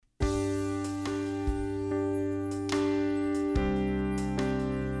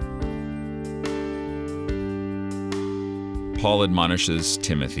Paul admonishes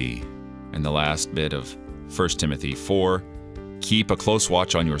Timothy in the last bit of 1 Timothy 4, "Keep a close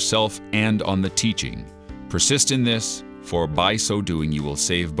watch on yourself and on the teaching. Persist in this, for by so doing you will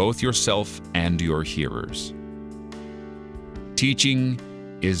save both yourself and your hearers." Teaching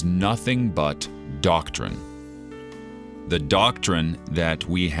is nothing but doctrine. The doctrine that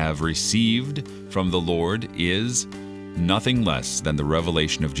we have received from the Lord is nothing less than the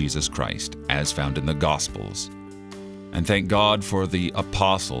revelation of Jesus Christ, as found in the Gospels. And thank God for the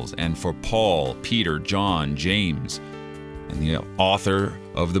apostles and for Paul, Peter, John, James, and the author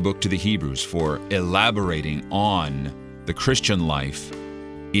of the book to the Hebrews for elaborating on the Christian life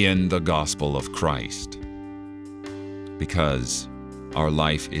in the gospel of Christ. Because our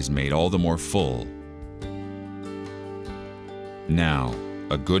life is made all the more full. Now,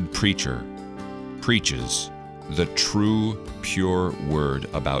 a good preacher preaches the true, pure word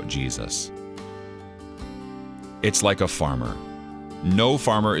about Jesus. It's like a farmer. No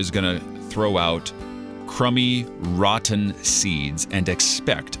farmer is going to throw out crummy, rotten seeds and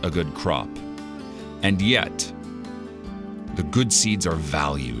expect a good crop. And yet, the good seeds are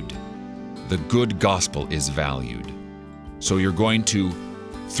valued. The good gospel is valued. So you're going to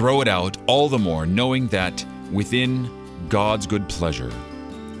throw it out all the more, knowing that within God's good pleasure,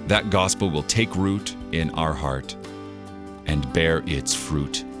 that gospel will take root in our heart and bear its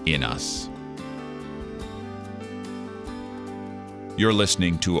fruit in us. You're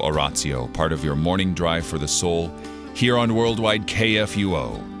listening to Oratio, part of your morning drive for the soul, here on Worldwide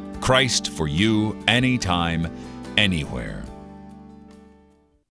KFUO. Christ for you, anytime, anywhere.